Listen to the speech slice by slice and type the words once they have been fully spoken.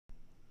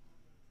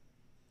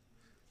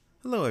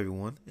Hello,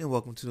 everyone, and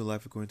welcome to the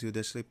Life According to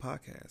Adeshile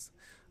podcast.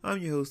 I'm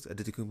your host,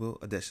 Adetokunbo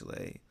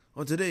Adeshile.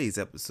 On today's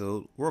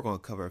episode, we're going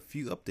to cover a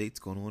few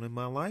updates going on in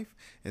my life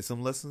and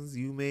some lessons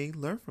you may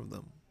learn from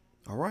them.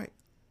 All right,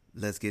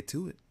 let's get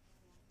to it.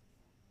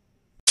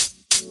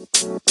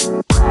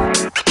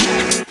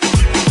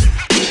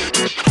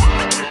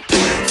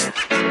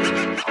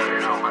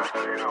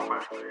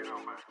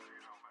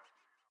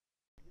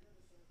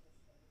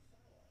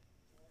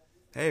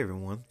 Hey,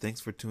 everyone,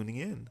 thanks for tuning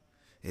in.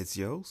 It's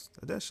your host,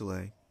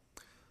 Adeshile.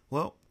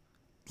 Well,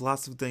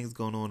 lots of things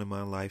going on in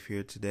my life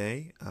here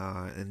today,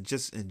 and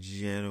just in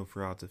general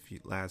throughout the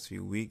last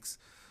few weeks.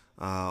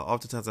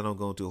 Oftentimes, I don't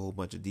go into a whole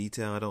bunch of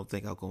detail. I don't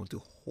think I'll go into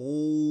a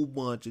whole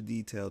bunch of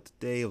detail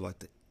today of like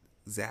the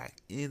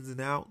exact ins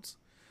and outs.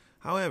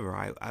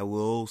 However, I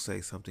will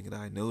say something that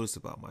I noticed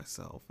about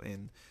myself,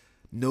 and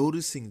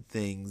noticing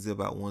things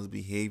about one's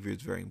behavior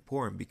is very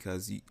important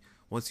because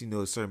once you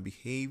notice certain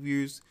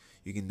behaviors,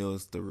 you can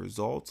notice the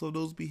results of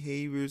those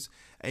behaviors,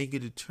 and you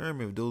can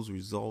determine if those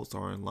results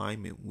are in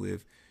alignment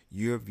with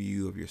your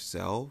view of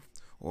yourself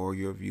or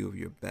your view of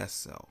your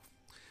best self.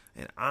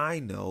 And I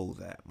know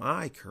that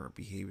my current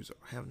behaviors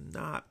have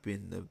not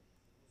been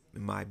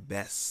my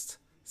best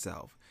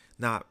self,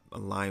 not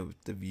aligned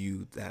with the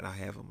view that I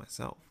have of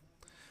myself.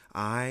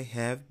 I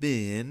have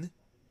been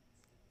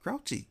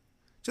grouchy,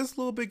 just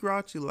a little bit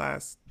grouchy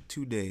last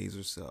 2 days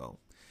or so.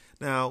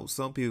 Now,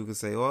 some people can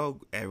say,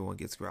 well, everyone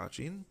gets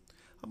grouchy. And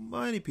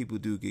many people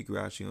do get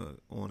grouchy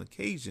on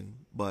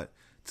occasion, but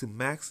to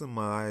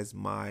maximize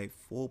my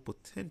full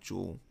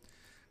potential,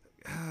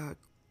 uh,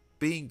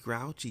 being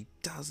grouchy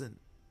doesn't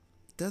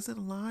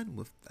align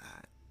with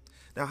that.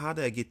 Now, how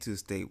did I get to a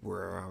state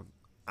where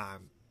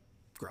I'm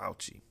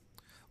grouchy?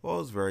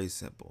 Well, it's very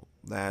simple.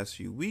 Last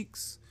few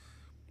weeks,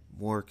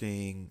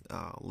 working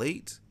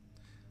late,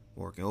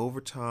 working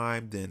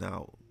overtime, then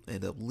I'll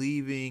end up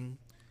leaving,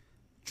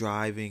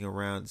 driving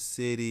around the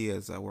city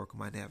as I work on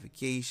my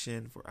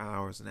navigation for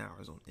hours and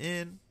hours on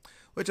end,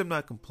 which I'm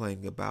not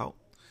complaining about,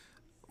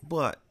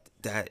 but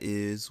that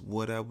is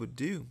what I would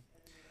do.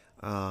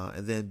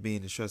 And then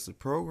being the stressful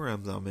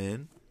programs I'm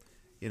in,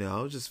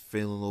 I was just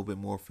feeling a little bit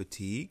more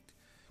fatigued,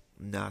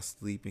 not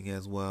sleeping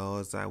as well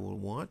as I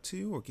would want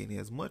to, or getting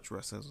as much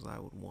rest as I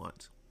would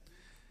want.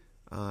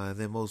 And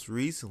then most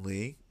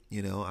recently,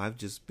 I've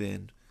just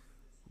been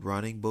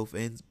running both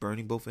ends,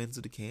 burning both ends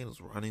of the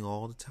candles, running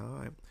all the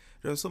time.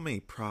 There are so many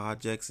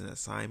projects and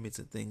assignments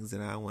and things that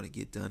I want to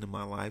get done in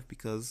my life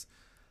because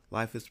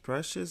life is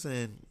precious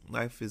and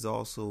life is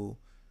also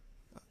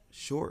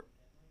short.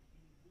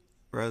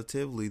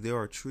 Relatively, there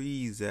are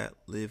trees that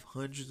live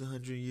hundreds and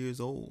hundreds of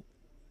years old.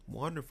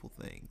 Wonderful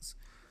things.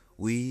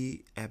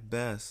 We, at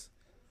best,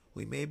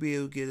 we may be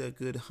able to get a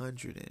good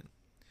 100 in.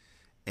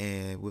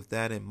 And with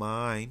that in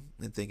mind,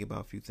 and thinking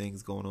about a few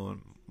things going on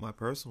in my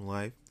personal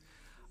life,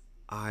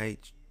 I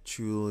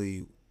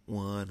truly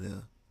want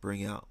to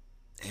bring out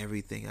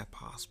everything I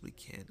possibly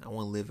can. I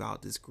want to live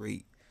out this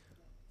great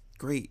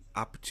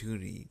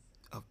opportunity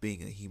of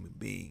being a human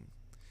being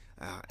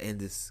in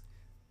this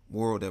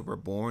world that we're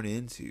born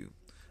into.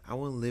 I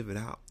want to live it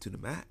out to the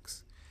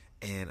max.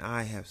 And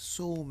I have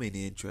so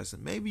many interests,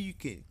 and maybe you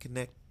can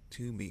connect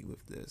to me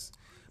with this.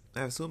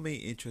 I have so many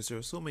interests. There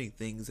are so many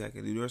things I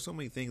can do. There are so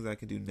many things I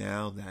can do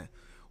now that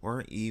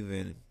weren't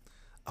even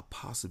a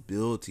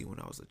possibility when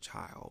I was a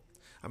child.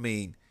 I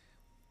mean,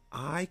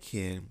 I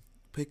can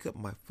pick up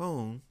my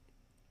phone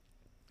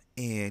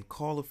and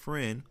call a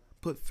friend,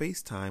 put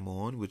FaceTime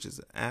on, which is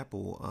an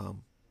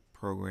Apple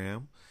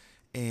program,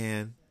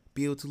 and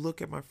be able to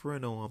look at my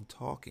friend while I'm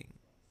talking.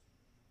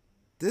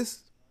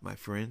 This, my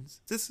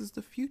friends, this is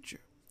the future.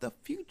 The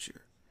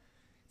future.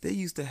 They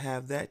used to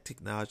have that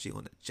technology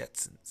on the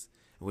Jetsons,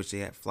 in which they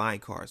had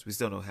flying cars. We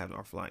still don't have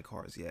our flying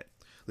cars yet,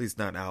 at least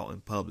not out in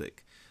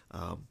public.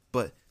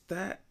 But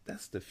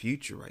that's the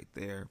future right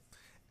there.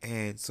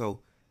 And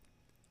so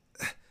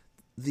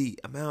the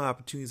amount of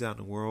opportunities out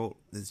in the world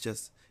is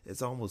just,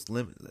 it's almost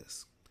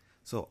limitless.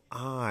 So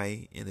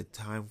in the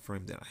time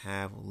frame that I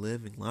have of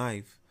living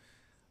life,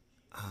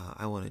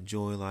 I want to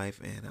enjoy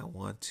life and I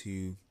want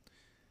to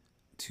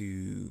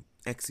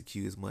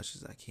execute as much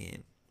as I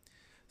can.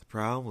 The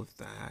problem with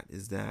that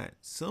is that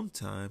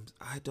sometimes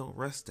I don't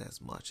rest as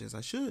much as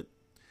I should.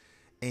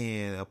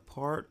 And a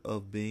part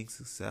of being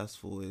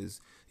successful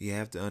is you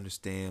have to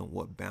understand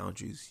what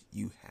boundaries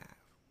you have.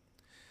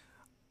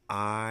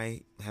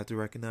 I have to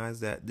recognize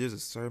that there's a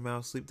certain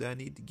amount of sleep that I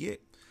need to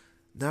get.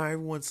 Not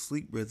everyone's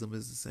sleep rhythm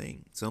is the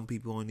same. Some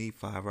people only need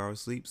 5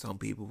 hours sleep. Some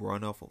people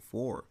run off of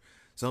 4.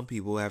 Some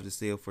people have to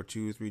stay up for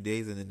 2 or 3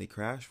 days and then they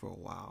crash for a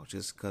while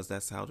just because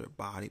that's how their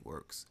body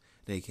works.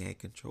 They can't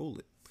control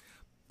it.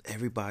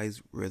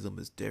 Everybody's rhythm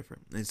is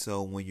different. And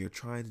so when you're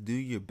trying to do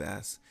your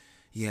best,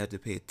 you have to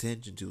pay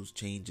attention to those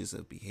changes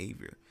of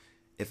behavior.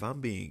 If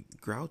I'm being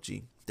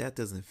grouchy, that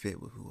doesn't fit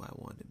with who I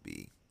want to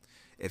be.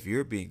 If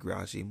you're being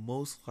grouchy,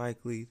 most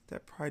likely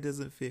that probably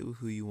doesn't fit with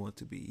who you want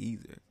to be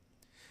either.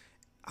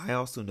 I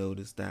also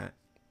noticed that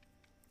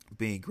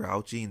being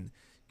grouchy and,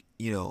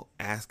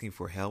 asking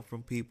for help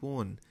from people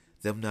and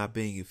them not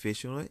being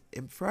efficient,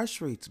 it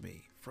frustrates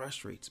me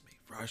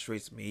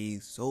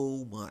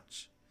so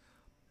much.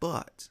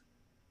 But,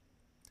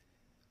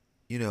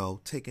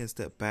 taking a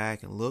step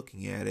back and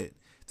looking at it,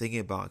 thinking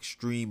about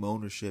extreme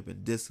ownership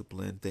and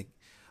discipline,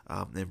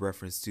 in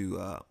reference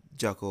to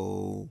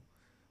Jocko,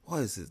 what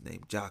is his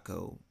name?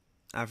 Jocko,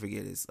 I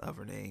forget his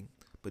other name,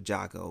 but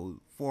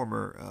Jocko,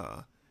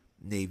 former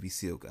Navy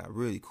SEAL guy,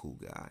 really cool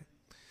guy.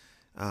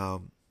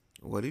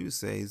 What he would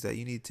say is that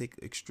you need to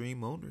take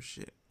extreme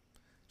ownership.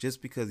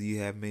 Just because you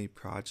have many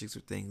projects or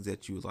things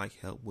that you would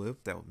like help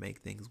with that would make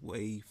things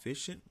way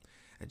efficient,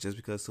 and just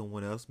because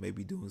someone else may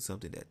be doing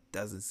something that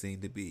doesn't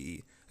seem to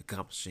be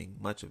accomplishing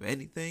much of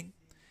anything,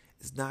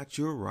 it's not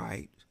your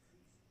right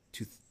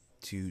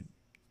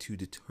to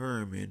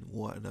determine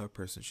what another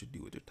person should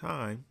do with their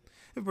time.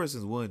 If a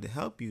person is willing to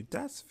help you,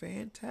 that's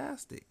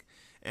fantastic.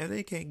 And if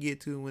they can't get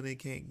to it when they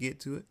can't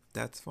get to it,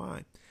 that's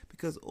fine.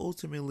 Because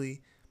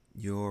ultimately,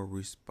 you're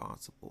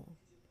responsible.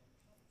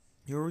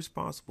 You're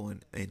responsible,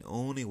 and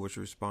owning what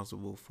you're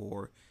responsible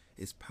for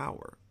is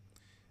power.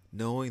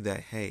 Knowing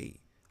that, hey,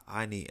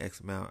 I need X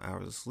amount of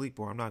hours of sleep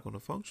or I'm not going to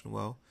function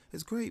well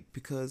is great,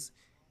 because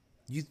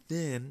you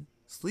then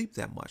sleep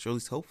that much, or at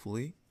least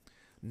hopefully.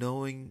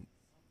 Knowing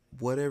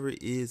whatever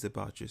it is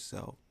about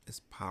yourself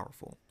is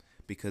powerful,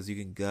 because you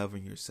can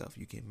govern yourself.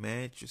 You can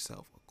manage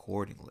yourself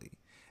accordingly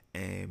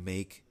and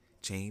make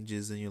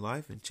changes in your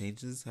life, and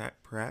changes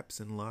perhaps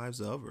in the lives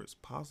of others,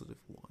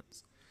 positive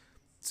ones.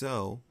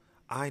 So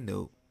I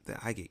know that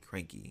I get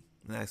cranky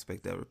and I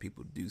expect other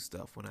people to do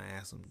stuff when I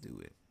ask them to do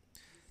it.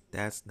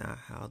 That's not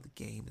how the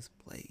game is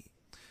played.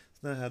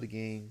 It's not how the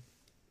game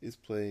is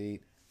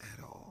played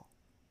at all.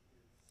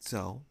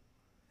 So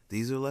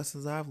these are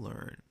lessons I've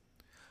learned.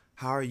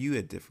 How are you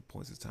at different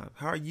points in time?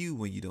 How are you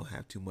when you don't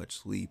have too much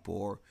sleep,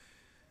 or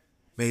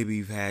maybe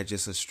you've had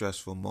just a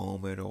stressful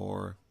moment,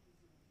 or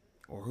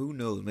who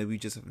knows, maybe you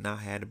just have not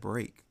had a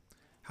break?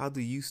 How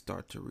do you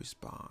start to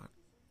respond?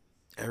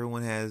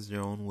 Everyone has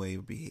their own way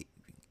of behaving.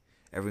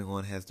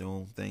 Everyone has their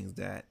own things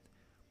that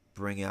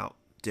bring out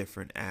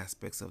different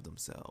aspects of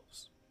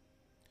themselves.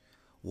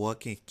 What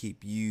can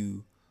keep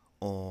you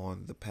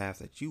on the path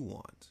that you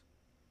want?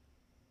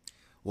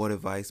 What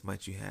advice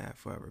might you have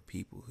for other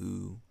people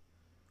who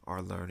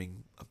are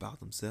learning about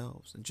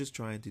themselves and just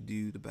trying to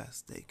do the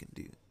best they can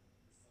do?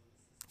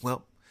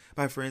 Well,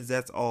 my friends,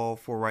 that's all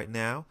for right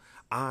now.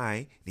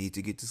 I need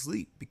to get to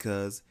sleep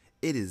because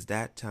it is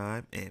that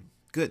time, and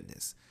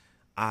goodness,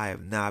 I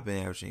have not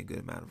been averaging a good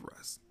amount of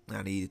rest.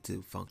 I needed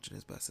to function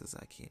as best as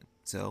I can.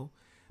 So,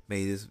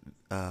 may this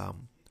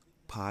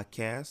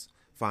podcast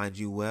find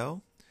you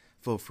well.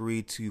 Feel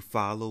free to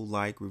follow,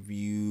 like,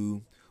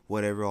 review,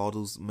 whatever all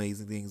those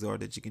amazing things are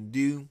that you can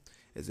do.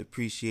 It's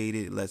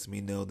appreciated. It lets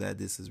me know that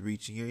this is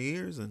reaching your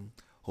ears, and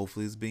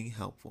hopefully it's being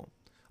helpful.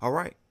 All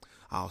right.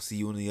 I'll see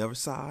you on the other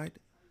side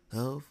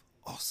of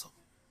awesome.